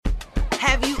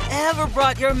Have you ever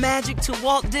brought your magic to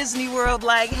Walt Disney World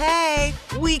like, hey,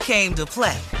 we came to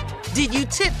play? Did you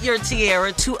tip your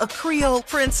tiara to a Creole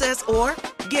princess or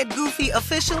get goofy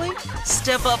officially?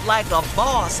 Step up like a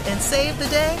boss and save the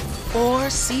day? Or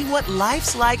see what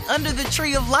life's like under the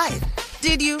tree of life?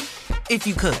 Did you? If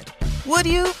you could. Would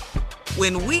you?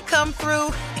 When we come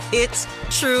through, it's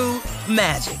true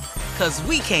magic. 'Cause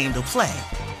we came to play.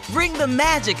 Bring the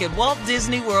magic at Walt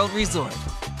Disney World Resort.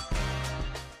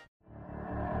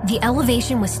 The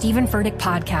Elevation with Stephen Furtick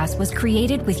podcast was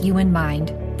created with you in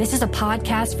mind. This is a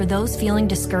podcast for those feeling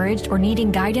discouraged or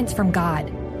needing guidance from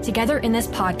God. Together in this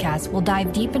podcast, we'll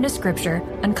dive deep into Scripture,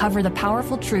 uncover the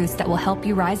powerful truths that will help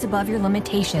you rise above your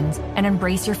limitations and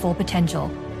embrace your full potential.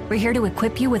 We're here to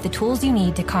equip you with the tools you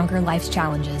need to conquer life's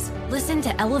challenges. Listen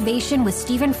to Elevation with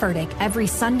Stephen Furtick every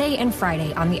Sunday and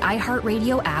Friday on the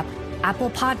iHeartRadio app,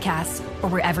 Apple Podcasts, or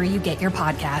wherever you get your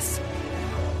podcasts.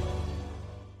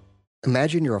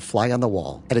 Imagine you're a fly on the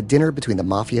wall at a dinner between the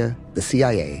Mafia, the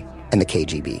CIA, and the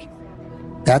KGB.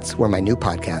 That's where my new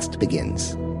podcast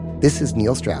begins. This is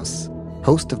Neil Strauss,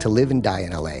 host of To Live and Die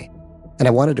in LA, and I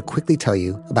wanted to quickly tell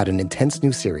you about an intense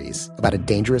new series about a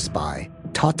dangerous spy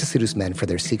taught to seduce men for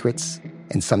their secrets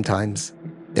and sometimes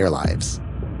their lives.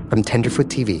 From Tenderfoot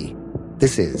TV,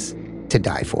 this is To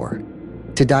Die For.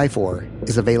 To Die For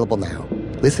is available now.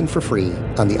 Listen for free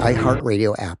on the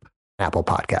iHeartRadio app, Apple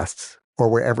Podcasts, or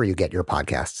wherever you get your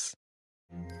podcasts.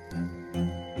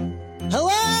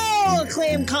 Hello,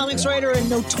 acclaimed comics writer and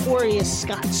notorious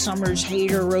Scott Summers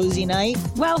hater, Rosie Knight.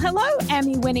 Well, hello,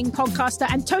 Emmy-winning podcaster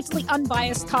and totally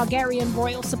unbiased Targaryen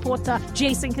royal supporter,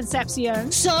 Jason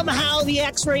Concepcion. Somehow the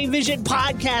X-Ray Vision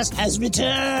podcast has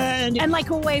returned. And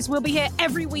like always, we'll be here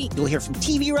every week. You'll hear from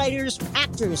TV writers,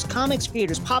 actors, comics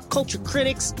creators, pop culture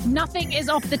critics. Nothing is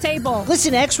off the table.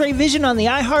 Listen to X-Ray Vision on the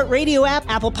iHeartRadio app,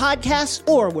 Apple Podcasts,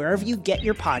 or wherever you get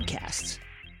your podcasts.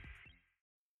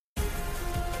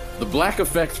 The Black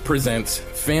Effect presents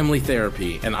Family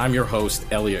Therapy, and I'm your host,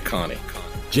 Elliot Connie.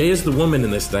 Jay is the woman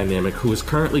in this dynamic who is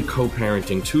currently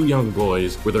co-parenting 2 young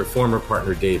boys with her former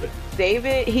partner, David.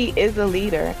 David, he is a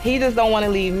leader. He just don't want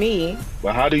to leave me.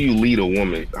 But how do you lead a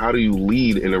woman? How do you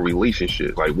lead in a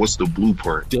relationship? Like, what's the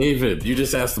blueprint? David, you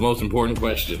just asked the most important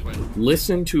question.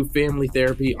 Listen to Family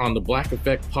Therapy on the Black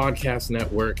Effect Podcast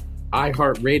Network,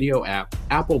 iHeartRadio app,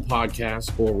 Apple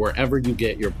Podcasts, or wherever you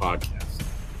get your podcasts.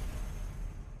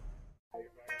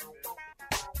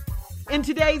 In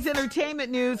today's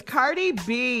entertainment news, Cardi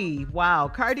B. Wow,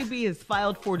 Cardi B has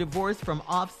filed for divorce from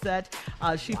Offset.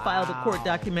 She filed a court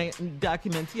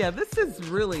documents. Yeah, this is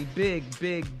really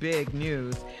big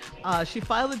news. She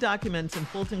filed the documents in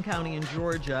Fulton County in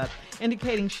Georgia,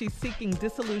 indicating she's seeking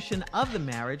dissolution of the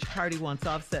marriage. Cardi wants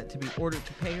Offset to be ordered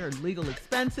to pay her legal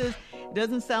expenses. It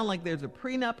doesn't sound like there's a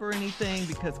prenup or anything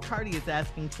because Cardi is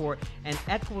asking for an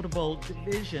equitable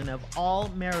division of all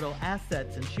marital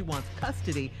assets, and she wants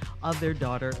custody of their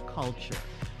daughter, Culture.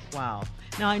 Wow.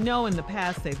 Now, I know in the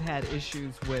past they've had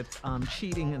issues with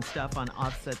cheating and stuff on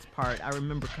Offset's part. I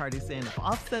remember Cardi saying, if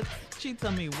Offset cheats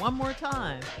on me one more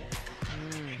time.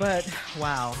 But,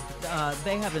 wow,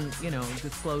 they haven't,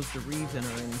 disclosed the reason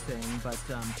or anything, but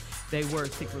they were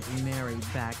secretly married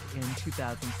back in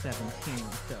 2017.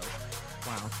 So,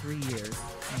 wow, 3 years.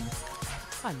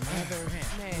 I never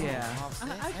had. Yeah.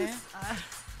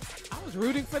 I was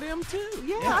rooting for them too.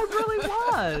 Yeah, I really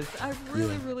was. I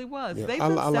really was. Yeah. They've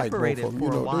been separated like both of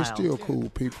them. for a while. They're still cool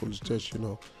people. It's just,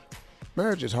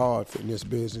 marriage is hard in this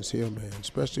business here, man.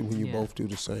 Especially when you both do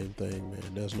the same thing, man.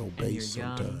 There's no base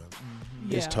sometimes.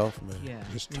 Mm-hmm. It's tough, man. Yeah.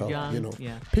 It's You're tough.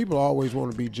 young. People always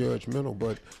want to be judgmental,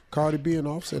 but Cardi B and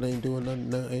Offset ain't doing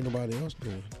nothing. Ain't nobody else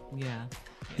doing. Yeah.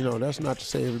 That's not to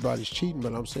say everybody's cheating,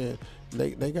 but I'm saying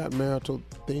they got marital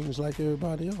things like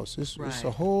everybody else. It's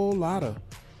a whole lot of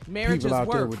people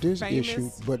out there with this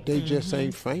issue, but they just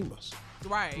ain't famous.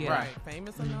 Right.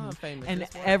 Famous or non-famous. And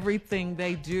everything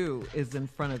they do is in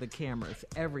front of the cameras.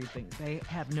 Everything. They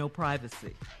have no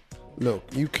privacy. Look,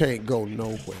 you can't go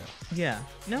nowhere. Yeah.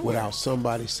 Nowhere. Without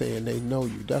somebody saying they know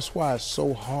you. That's why it's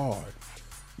so hard.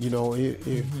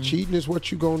 If cheating is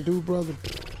what you gonna do, brother,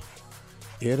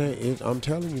 it ain't. I'm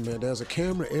telling you, man. There's a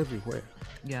camera everywhere.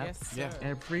 Yeah. Yes, yeah.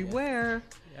 Everywhere.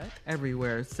 Yep.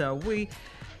 Everywhere. So we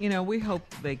hope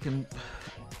they can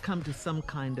come to some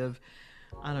kind of,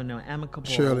 I don't know, amicable.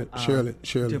 Shirley,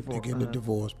 they're divorce, getting a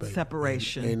divorce, baby.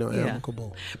 Separation. Ain't no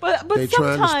amicable. But they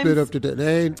sometimes, trying to split up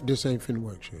today. This ain't finna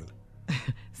work, Shirley.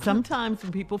 Sometimes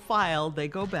when people file, they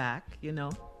go back.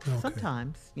 Okay.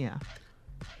 Sometimes, yeah.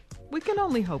 We can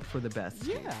only hope for the best.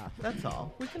 Yeah. That's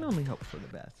all. We can only hope for the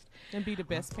best. And be the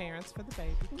best parents for the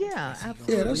baby. Yeah,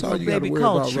 absolutely. Yeah, that's all you got to worry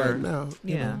about right now.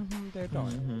 Yeah. Their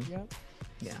daughter. Yep.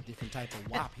 Yeah. Different type of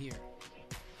WAP here.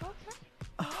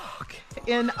 Okay.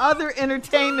 In other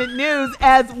entertainment news,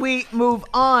 as we move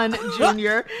on,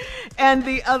 Junior, and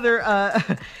the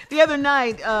other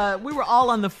night, we were all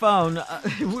on the phone.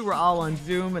 We were all on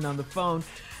Zoom and on the phone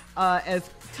as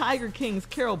Tiger King's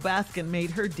Carole Baskin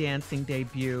made her dancing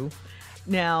debut.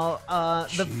 Now,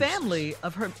 the family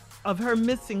of her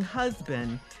missing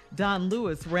husband, Don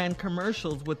Lewis, ran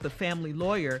commercials with the family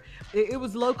lawyer. It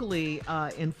was locally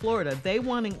in Florida. They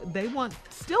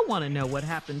still want to know what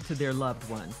happened to their loved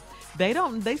ones.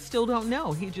 They still don't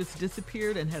know. He just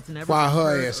disappeared and has never. While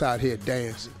her ass out here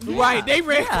dancing. Yeah. Right, they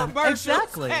ran commercials.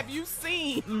 Exactly. Have you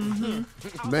seen?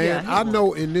 Mm-hmm. Man, I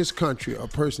know in this country a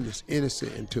person is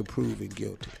innocent until proven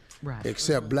guilty. Right.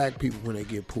 Except black people when they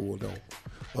get pulled over.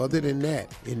 Other than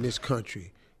that, in this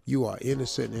country, you are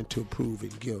innocent until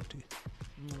proven guilty.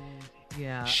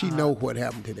 Yeah. She know what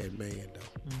happened to that man,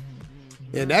 though.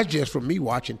 Mm-hmm. And that's just from me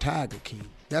watching Tiger King.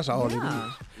 That's all it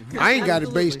is. I ain't got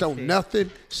it based on nothing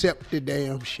except the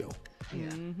damn show. Yeah.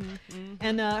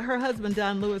 And her husband,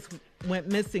 Don Lewis, went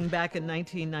missing back in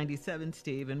 1997,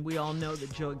 Steve, and we all know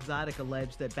that Joe Exotic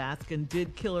alleged that Baskin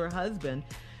did kill her husband.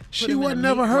 She wasn't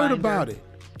never heard about it.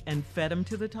 And fed him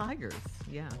to the tigers.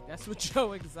 Yeah. That's what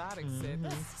Joe Exotic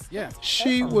said. Yeah.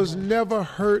 She was never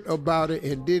heard about it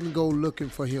and didn't go looking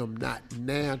for him, not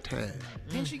now time.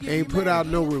 Ain't put out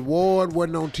no reward,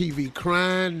 wasn't on TV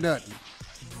crying, nothing.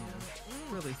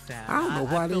 Really sad. I don't know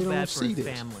why they don't see this.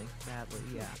 Family, badly,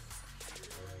 yeah.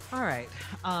 All right.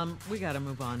 We got to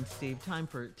move on, Steve. Time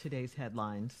for today's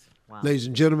headlines. Wow. Ladies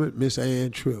and gentlemen, Miss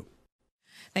Ann Tripp.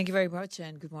 Thank you very much,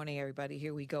 and good morning, everybody.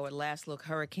 Here we go. At last look,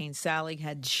 Hurricane Sally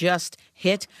had just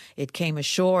hit. It came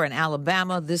ashore in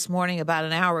Alabama this morning, about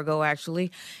an hour ago,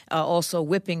 actually, also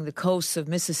whipping the coasts of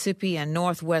Mississippi and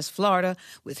northwest Florida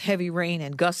with heavy rain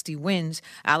and gusty winds.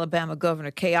 Alabama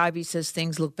Governor Kay Ivey says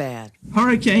things look bad.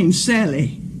 Hurricane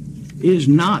Sally is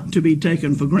not to be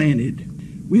taken for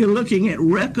granted. We are looking at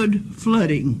record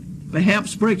flooding,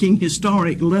 perhaps breaking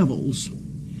historic levels.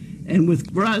 And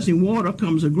with rising water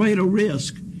comes a greater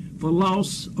risk for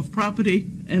loss of property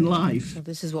and life. So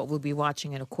this is what we'll be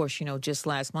watching. And, of course, you know, just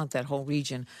last month, that whole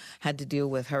region had to deal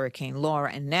with Hurricane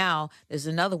Laura. And now there's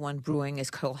another one brewing. It's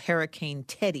called Hurricane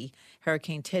Teddy.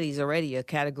 Hurricane Teddy's already a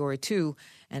Category 2,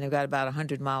 and they've got about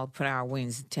 100-mile-per-hour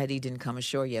winds. Teddy didn't come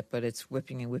ashore yet, but it's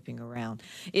whipping and whipping around.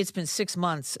 It's been 6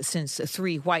 months since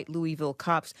 3 white Louisville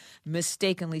cops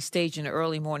mistakenly staged an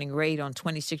early morning raid on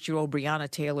 26-year-old Breonna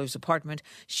Taylor's apartment,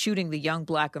 shooting the young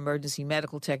black emergency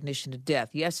medical technician to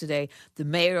death. Yesterday, the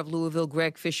mayor of Louisville,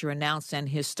 Greg Fisher, announced an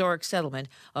historic settlement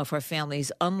of her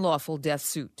family's unlawful death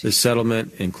suit. This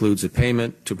settlement includes a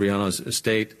payment to Breonna's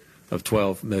estate of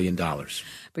 $12 million.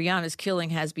 Breonna's killing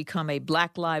has become a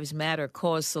Black Lives Matter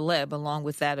cause celeb, along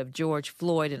with that of George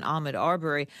Floyd and Ahmaud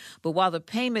Arbery. But while the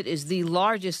payment is the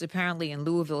largest apparently in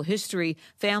Louisville history,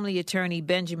 family attorney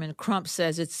Benjamin Crump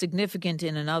says it's significant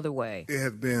in another way. It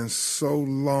has been so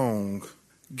long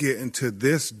getting to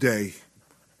this day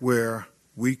where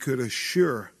we could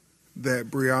assure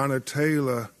that Breonna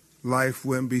Taylor's life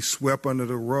wouldn't be swept under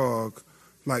the rug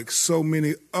like so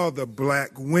many other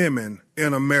black women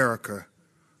in America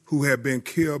who have been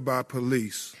killed by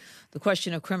police. The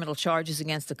question of criminal charges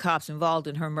against the cops involved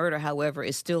in her murder, however,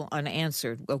 is still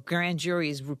unanswered. A grand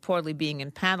jury is reportedly being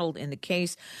impaneled in the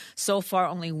case. So far,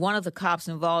 only one of the cops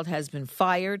involved has been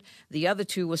fired. The other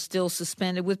 2 were still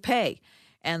suspended with pay.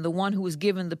 And the one who was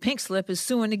given the pink slip is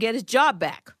suing to get his job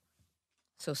back.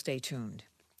 So stay tuned.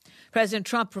 President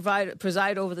Trump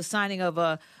presided over the signing of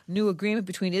a new agreement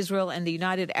between Israel and the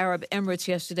United Arab Emirates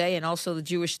yesterday, and also the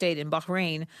Jewish state in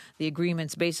Bahrain. The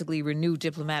agreements basically renew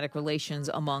diplomatic relations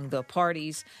among the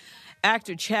parties.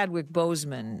 Actor Chadwick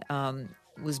Boseman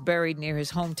was buried near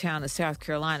his hometown of South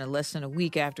Carolina less than a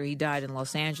week after he died in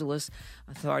Los Angeles.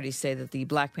 Authorities say that the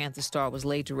Black Panther star was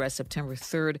laid to rest September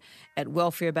 3rd at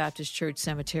Welfare Baptist Church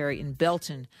Cemetery in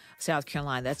Belton, South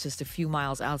Carolina. That's just a few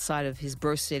miles outside of his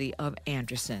birth city of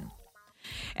Anderson.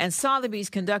 And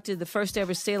Sotheby's conducted the first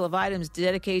ever sale of items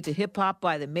dedicated to hip-hop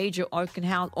by the major auction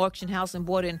house and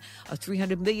bought in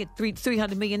 $300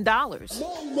 million.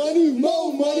 More money,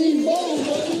 more money, more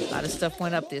money. A lot of stuff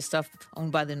went up there, stuff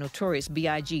owned by the notorious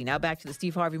B.I.G. Now back to the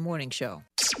Steve Harvey Morning Show.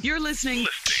 You're listening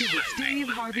to the Steve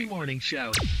Harvey Morning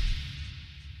Show.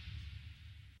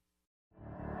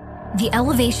 The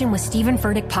Elevation with Stephen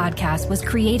Furtick podcast was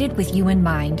created with you in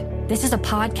mind. This is a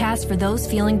podcast for those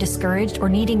feeling discouraged or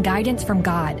needing guidance from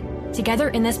God. Together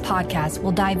in this podcast,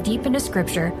 we'll dive deep into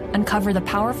scripture, uncover the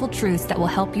powerful truths that will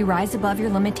help you rise above your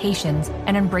limitations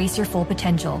and embrace your full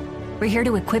potential. We're here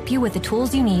to equip you with the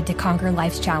tools you need to conquer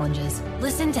life's challenges.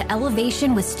 Listen to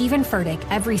Elevation with Stephen Furtick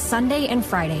every Sunday and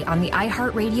Friday on the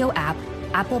iHeartRadio app,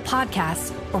 Apple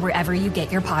Podcasts, or wherever you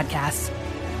get your podcasts.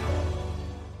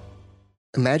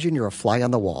 Imagine you're a fly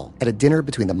on the wall at a dinner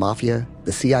between the mafia,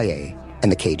 the CIA, and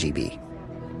the KGB.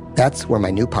 That's where my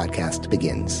new podcast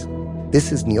begins.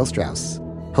 This is Neil Strauss,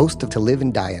 host of To Live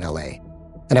and Die in LA,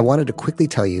 and I wanted to quickly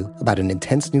tell you about an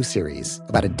intense new series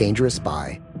about a dangerous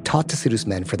spy taught to seduce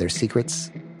men for their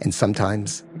secrets and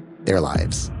sometimes their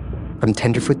lives. From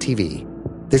Tenderfoot TV,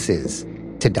 this is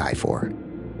To Die For.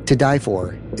 To Die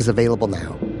For is available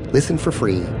now. Listen for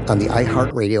free on the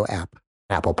iHeartRadio app,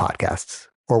 Apple Podcasts,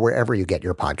 or wherever you get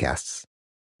your podcasts.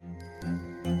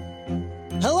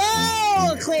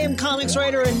 Hello, acclaimed comics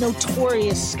writer and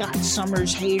notorious Scott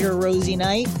Summers hater, Rosie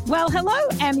Knight. Well, hello,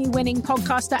 Emmy-winning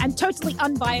podcaster and totally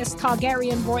unbiased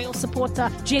Targaryen royal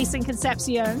supporter, Jason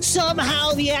Concepcion.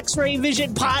 Somehow the X-Ray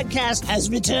Vision podcast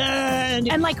has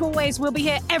returned. And like always, we'll be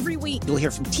here every week. You'll hear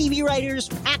from TV writers,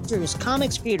 actors,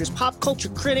 comics creators, pop culture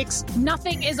critics.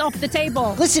 Nothing is off the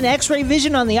table. Listen to X-Ray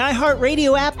Vision on the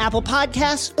iHeartRadio app, Apple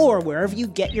Podcasts, or wherever you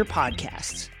get your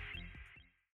podcasts.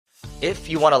 If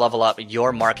you want to level up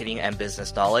your marketing and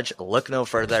business knowledge, look no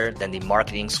further than the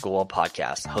Marketing School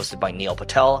podcast, hosted by Neil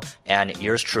Patel and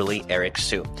yours truly, Eric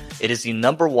Su. It is the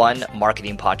 #1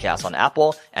 marketing podcast on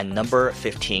Apple and number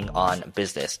 15 on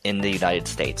business in the United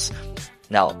States.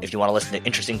 Now, if you want to listen to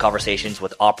interesting conversations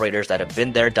with operators that have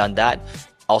been there, done that,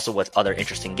 also with other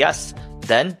interesting guests,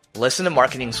 then listen to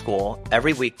Marketing School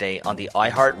every weekday on the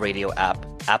iHeartRadio app,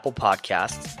 Apple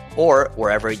Podcasts, or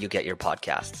wherever you get your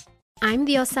podcasts. I'm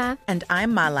Diosa. And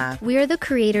I'm Mala. We are the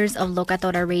creators of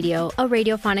Locatora Radio, a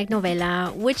radiophonic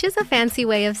novela, which is a fancy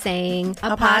way of saying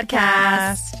a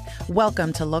podcast.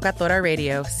 Welcome to Locatora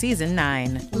Radio, Season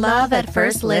 9. Love at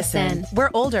first listen. We're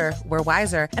older, we're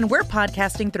wiser, and we're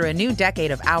podcasting through a new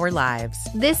decade of our lives.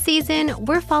 This season,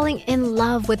 we're falling in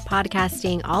love with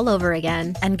podcasting all over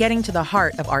again. And getting to the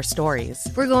heart of our stories.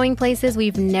 We're going places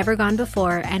we've never gone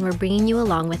before, and we're bringing you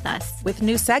along with us. With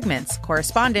new segments,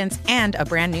 correspondence, and a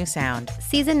brand new sound.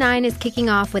 Season 9 is kicking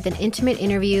off with an intimate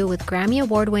interview with Grammy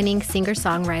Award-winning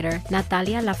singer-songwriter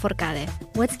Natalia Lafourcade.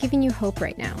 What's giving you hope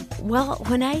right now? Well,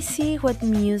 when I see what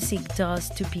music does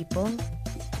to people,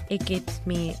 it gives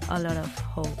me a lot of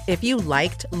hope. If you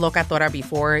liked Locatora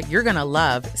before, you're going to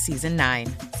love Season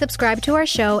 9. Subscribe to our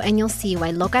show and you'll see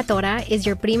why Locatora is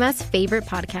your prima's favorite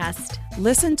podcast.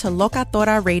 Listen to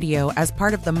Locatora Radio as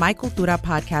part of the My Cultura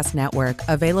Podcast Network,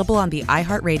 available on the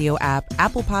iHeartRadio app,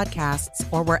 Apple Podcasts,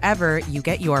 or wherever you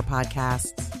get your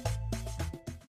podcasts.